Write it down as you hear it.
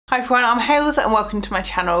Hi everyone, I'm Hales and welcome to my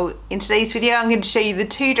channel. In today's video I'm going to show you the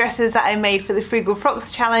two dresses that I made for the Frugal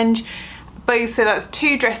Frocks challenge. So that's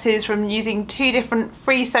two dresses from using two different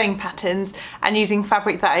free sewing patterns and using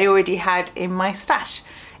fabric that I already had in my stash.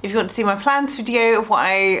 If you want to see my plans video of what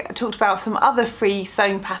I talked about some other free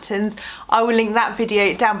sewing patterns, I will link that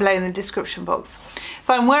video down below in the description box.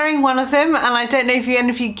 So I'm wearing one of them and I don't know if any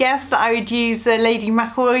of you guessed that I would use the Lady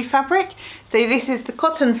McElroy fabric. So this is the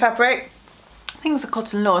cotton fabric. I think it's a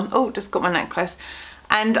cotton lawn. Oh, just got my necklace.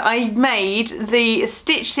 And I made the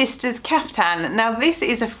Stitch Sisters kaftan. Now this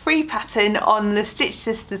is a free pattern on the Stitch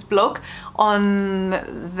Sisters blog on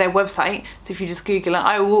their website. So if you just Google it,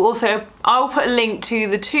 I'll put a link to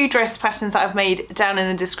the two dress patterns that I've made down in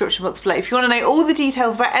the description box below. If you want to know all the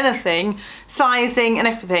details about anything, sizing and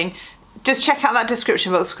everything, just check out that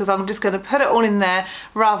description box because I'm just going to put it all in there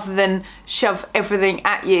rather than shove everything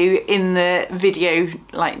at you in the video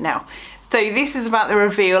like now. So this is about the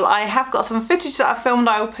reveal. I have got some footage that I filmed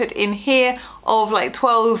I will put in here of like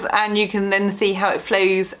twirls and you can then see how it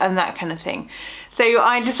flows and that kind of thing. So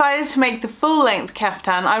I decided to make the full length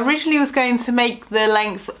kaftan. I originally was going to make the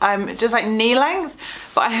length just like knee length,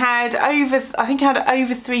 but I think I had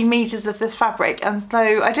over 3 meters of this fabric, and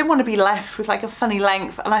so I didn't want to be left with like a funny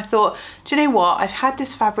length, and I thought, do you know what, I've had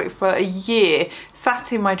this fabric for a year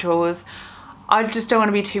sat in my drawers. I just don't want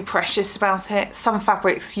to be too precious about it. Some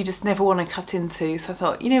fabrics you just never want to cut into, so I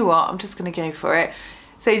thought, you know what, I'm just going to go for it.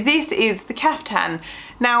 So this is the kaftan.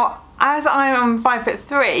 Now, as I am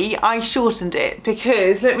 5'3", I shortened it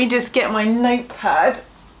because, let me just get my notepad.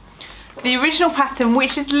 The original pattern,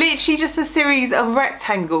 which is literally just a series of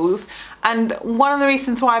rectangles, and one of the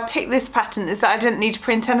reasons why I picked this pattern is that I didn't need to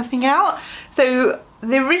print anything out. So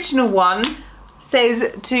the original one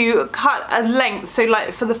says to cut a length, so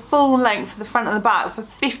like for the full length for the front and the back, for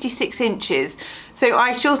 56 inches. So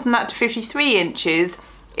I shortened that to 53 inches.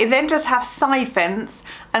 It then does have side vents,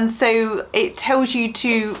 and so it tells you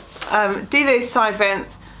to do those side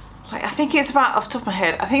vents, like I think it's about, off the top of my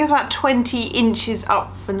head, I think it's about 20 inches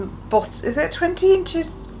up from the bottom. Is it 20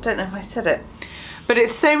 inches? Don't know if I said it. But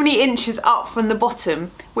it's so many inches up from the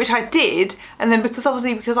bottom, which I did, and then because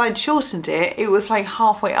I'd shortened it, it was like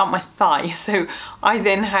halfway up my thigh, so I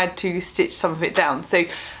then had to stitch some of it down. So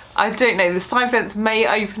I don't know, the side vents may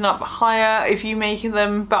open up higher if you make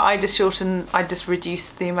them, but I just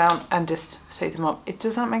reduced the amount and just sewed them up.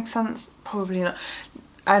 Does that make sense? Probably not.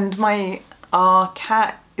 And our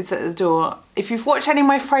cat is at the door. If you've watched any of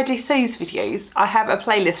my Friday Sews videos, I have a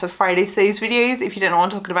playlist for Friday Sews videos. If you don't know what I'm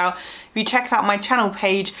talking about, if you check out my channel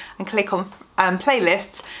page and click on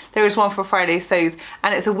playlists, there is one for Friday Sews,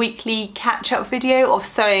 and it's a weekly catch-up video of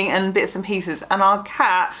sewing and bits and pieces. And our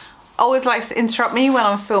cat always likes to interrupt me when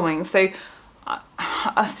I'm filming, so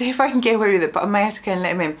I'll see if I can get away with it, but I may have to go and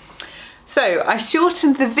let him in. So I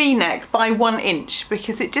shortened the V-neck by 1 inch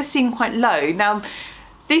because it just seemed quite low. Now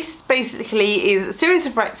this basically is a series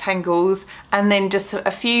of rectangles and then just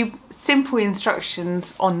a few simple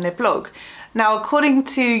instructions on their blog. Now according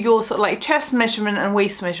to your sort of like chest measurement and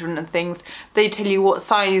waist measurement and things, they tell you what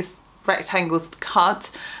size rectangles to cut,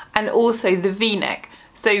 and also the V-neck.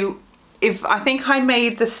 So I think I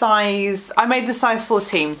made the size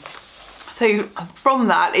 14. So from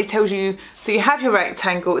that it tells you, so you have your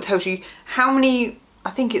rectangle, it tells you how many,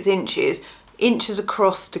 I think it's inches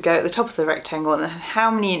across to go at the top of the rectangle, and then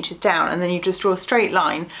how many inches down, and then you just draw a straight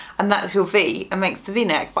line and that's your V and makes the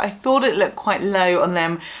V-neck. But I thought it looked quite low on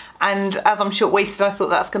them, and as I'm short-waisted I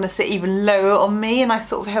thought that's going to sit even lower on me, and I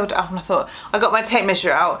sort of held it up and I thought, I got my tape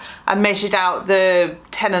measure out and measured out the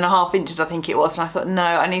 10.5 inches I think it was, and I thought, no,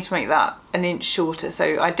 I need to make that an inch shorter.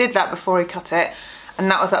 So I did that before I cut it,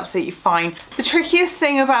 and that was absolutely fine. The trickiest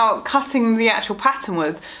thing about cutting the actual pattern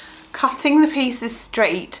was cutting the pieces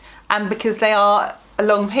straight, and because they are a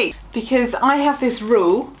long piece. Because I have this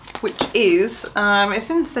rule, which is, it's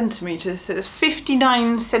in centimetres, so it's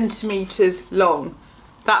 59 centimetres long.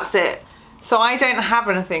 That's it. So I don't have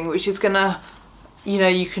anything which is gonna, you know,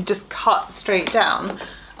 you can just cut straight down.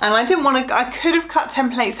 And I didn't want to, I could have cut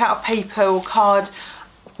templates out of paper or card,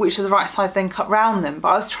 which are the right size, then cut round them, but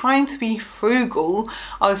I was trying to be frugal.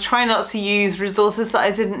 I was trying not to use resources that I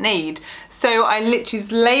didn't need. So I literally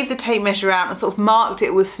just laid the tape measure out and sort of marked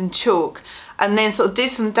it with some chalk, and then sort of did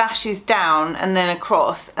some dashes down and then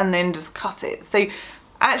across, and then just cut it. So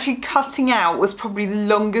actually cutting out was probably the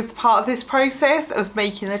longest part of this process of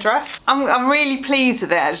making the dress. I'm really pleased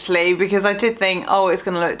with it actually, because I did think, oh, it's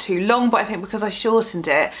gonna look too long, but I think because I shortened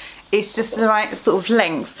it, it's just the right sort of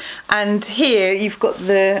length. And here you've got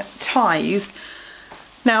the ties.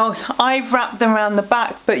 Now I've wrapped them around the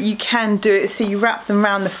back, but you can do it so you wrap them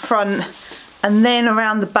around the front and then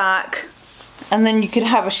around the back and then you could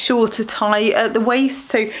have a shorter tie at the waist.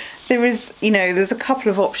 So there is, you know, there's a couple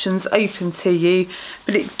of options open to you,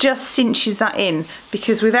 but it just cinches that in,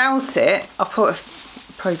 because without it, I'll probably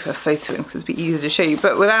put a photo in because it's a bit easier to show you,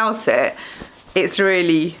 but without it, it's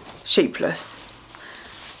really shapeless.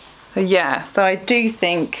 So yeah, so I do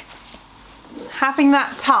think having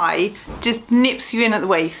that tie just nips you in at the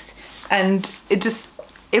waist, and it just,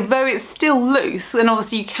 although it's still loose, and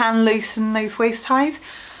obviously you can loosen those waist ties,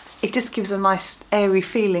 it just gives a nice airy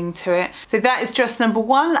feeling to it. So that is dress number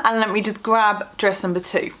 1, and let me just grab dress number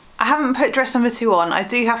 2. I haven't put dress number 2 on. I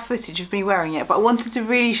do have footage of me wearing it, but I wanted to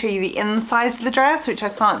really show you the insides of the dress, which I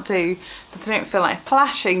can't do because I don't feel like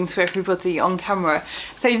flashing to everybody on camera.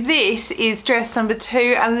 So this is dress number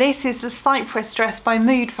 2, and this is the Cypress dress by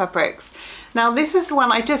Mood Fabrics. Now this is the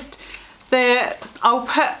one I'll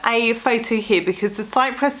put a photo here because the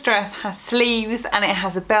Cypress dress has sleeves and it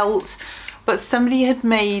has a belt, but somebody had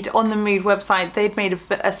made, on the Mood website, they'd made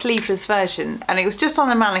a sleeveless version, and it was just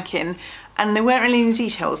on a mannequin, and there weren't really any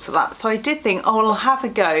details for that. So I did think, oh, I'll have a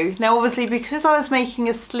go. Now obviously, because I was making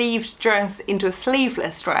a sleeved dress into a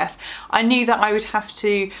sleeveless dress, I knew that I would have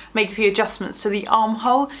to make a few adjustments to the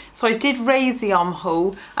armhole. So I did raise the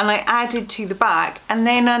armhole and I added to the back, and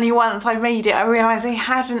then only once I made it, I realised I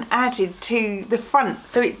hadn't added to the front.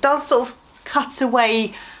 So it does sort of cut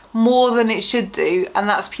away more than it should do, and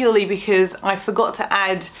that's purely because I forgot to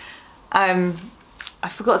add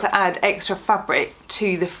extra fabric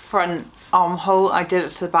to the front armhole. I did it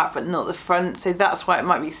to the back but not the front, so that's why it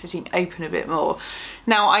might be sitting open a bit more.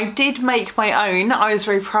 Now I did make my own. I was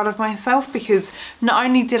very proud of myself because not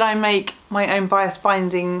only did I make my own bias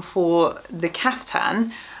binding for the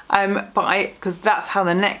kaftan, because that's how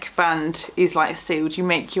the neckband is like sealed, you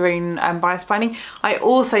make your own bias binding. I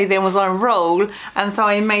also then was on a roll, and so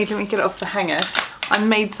I made, let me get it off the hanger, I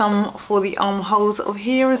made some for the armholes of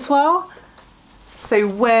here as well. So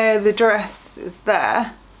where the dress is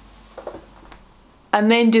there,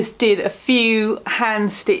 and then just did a few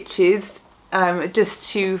hand stitches just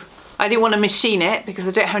to, I didn't want to machine it because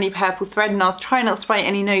I don't have any purple thread, and I was trying not to spray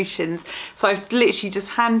any notions, so I've literally just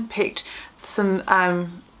hand picked some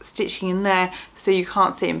stitching in there so you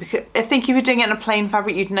can't see them, because I think if you're doing it in a plain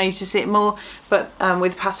fabric you'd notice it more, but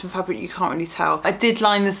with pattern fabric you can't really tell. I did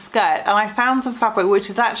line the skirt, and I found some fabric which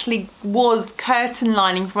was curtain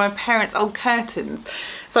lining from my parents' old curtains,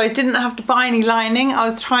 so I didn't have to buy any lining. I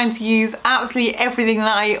was trying to use absolutely everything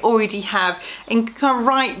that I already have, and kind of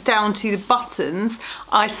right down to the buttons.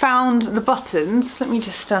 I found the buttons, let me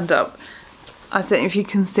just stand up, I don't know if you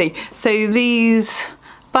can see, so these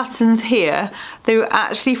buttons here, they were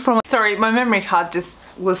actually from, sorry, my memory card just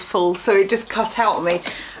was full, so it just cut out on me.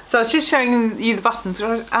 So I was just showing you the buttons,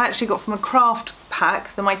 which I actually got from a craft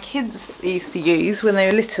pack that my kids used to use when they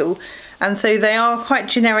were little, and so they are quite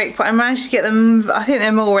generic, but I managed to get them, I think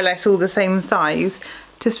they're more or less all the same size,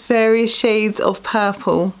 just various shades of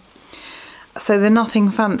purple. So they're nothing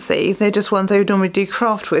fancy, they're just ones I would normally do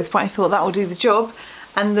craft with, but I thought that would do the job.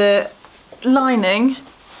 And the lining,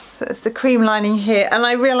 that's the cream lining here, and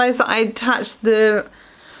I realised that I attached the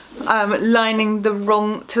lining to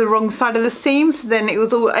the wrong side of the seam, so then it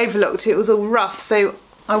was all overlooked, it was all rough. So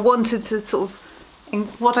I wanted to sort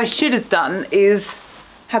of, what I should have done is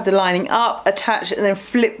had the lining up, attach it, and then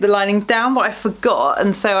flip the lining down, but I forgot,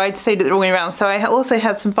 and so I sewed it the wrong way around. So I also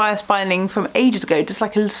had some bias binding from ages ago, just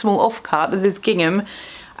like a small offcut of this gingham,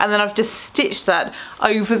 and then I've just stitched that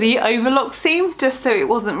over the overlock seam just so it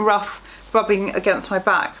wasn't rough rubbing against my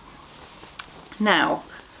back. Now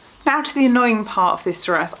to the annoying part of this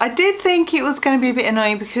dress. I did think it was going to be a bit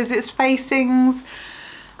annoying because it's facings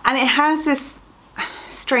and it has this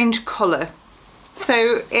strange collar.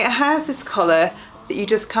 So it has this collar that you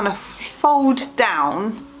just kind of fold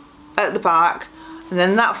down at the back, and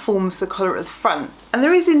then that forms the collar at the front, and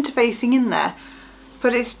there is interfacing in there,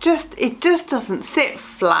 but it just doesn't sit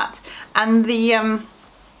flat. And the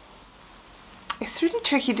it's really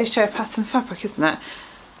tricky to show pattern fabric, isn't it?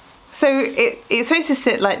 So it's supposed to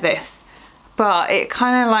sit like this, but it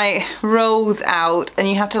kind of like rolls out, and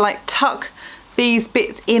you have to like tuck these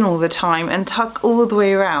bits in all the time and tuck all the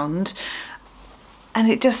way around, and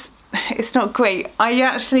it's not great. I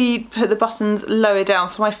actually put the buttons lower down,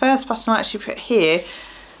 so my first button I actually put here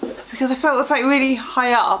because I felt it was like really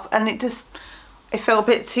high up, and it felt a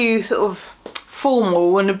bit too sort of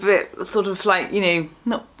formal and a bit sort of like, you know,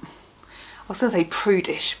 not, I was gonna say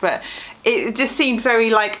prudish, but it just seemed very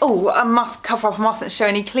like, oh, I must cover up, I mustn't show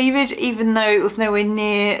any cleavage, even though it was nowhere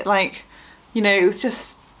near, like, you know,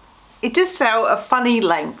 it just felt a funny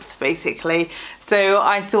length basically. So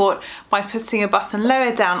I thought by putting a button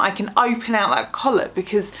lower down I can open out that collar,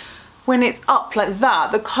 because when it's up like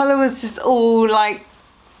that, the colour was just all like,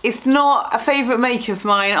 it's not a favourite make of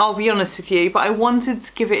mine, I'll be honest with you, but I wanted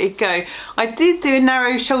to give it a go. I did do a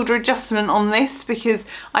narrow shoulder adjustment on this because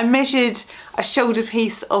I measured a shoulder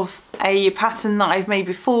piece of a pattern that I've made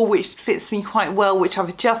before, which fits me quite well, which I've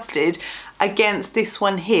adjusted against this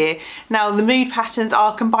one here. Now the mood patterns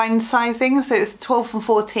are combined sizing, so it's a 12 and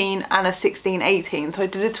 14 and a 16, 18. So I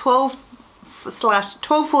did a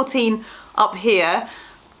 12/14 up here,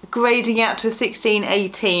 grading out to a 16,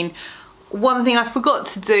 18. One thing I forgot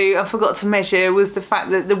to do, I forgot to measure, was the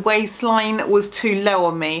fact that the waistline was too low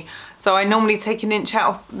on me. So I normally take an inch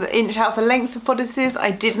out of the length of bodices.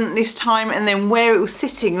 I didn't this time, and then where it was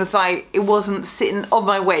sitting was like, it wasn't sitting on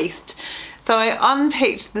my waist. So I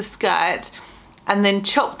unpicked the skirt and then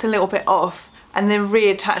chopped a little bit off and then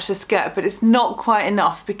reattached the skirt, but it's not quite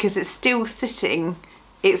enough because it's still sitting,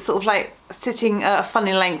 it's sort of like sitting at a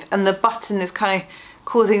funny length, and the button is kind of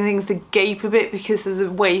causing things to gape a bit because of the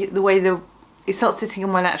way it's not sitting on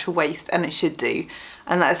my natural waist, and it should do,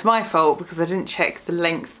 and that's my fault because I didn't check the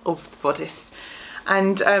length of the bodice.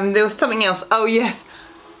 And there was something else, oh yes,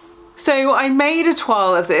 so I made a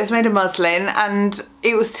toile of this, made a muslin, and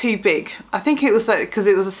it was too big. I think it was like, because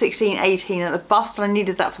it was a 16, 18 at the bust and I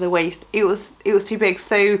needed that for the waist, it was too big.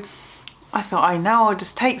 So I thought, I'll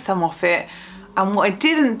just take some off it. And what I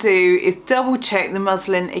didn't do is double check the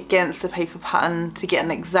muslin against the paper pattern to get an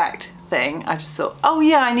exact thing. I just thought, oh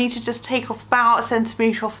yeah, I need to just take off about a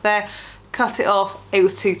centimetre off there, cut it off. It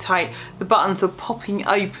was too tight. The buttons were popping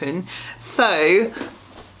open. So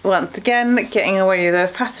once again, getting away with the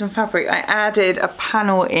pattern fabric, I added a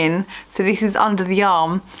panel in. So this is under the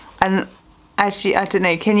arm, and actually, I don't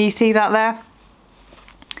know, can you see that there?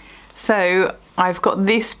 So I've got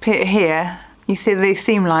this bit here, you see these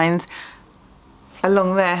seam lines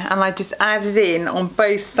along there, and I just added in on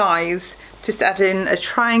both sides, just added in a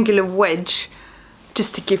triangular wedge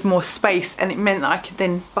just to give more space, and it meant that I could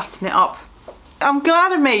then button it up. I'm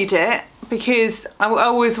glad I made it because I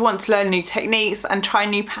always want to learn new techniques and try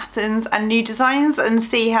new patterns and new designs and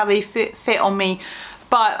see how they fit on me.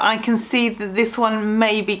 But I can see that this one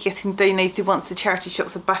may be getting donated once the charity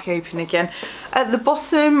shops are back open again. At the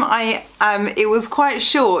bottom, it was quite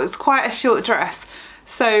short, it's quite a short dress.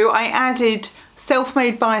 So I added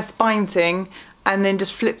self-made bias binding and then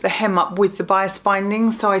just flipped the hem up with the bias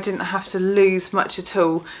binding, so I didn't have to lose much at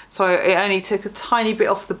all. So it only took a tiny bit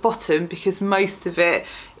off the bottom because most of it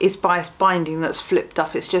is bias binding that's flipped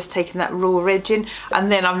up. It's just taken that raw edge in,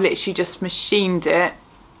 and then I've literally just machined it.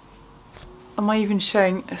 Am I even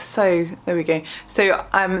showing? So there we go. So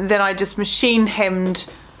then I just machine hemmed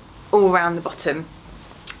all around the bottom.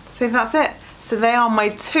 So that's it. So they are my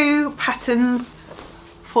two patterns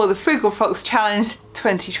for the Frugal Frocks Challenge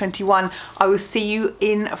 2021. I will see you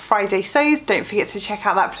in Friday Sews. Don't forget to check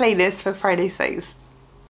out that playlist for Friday Sews.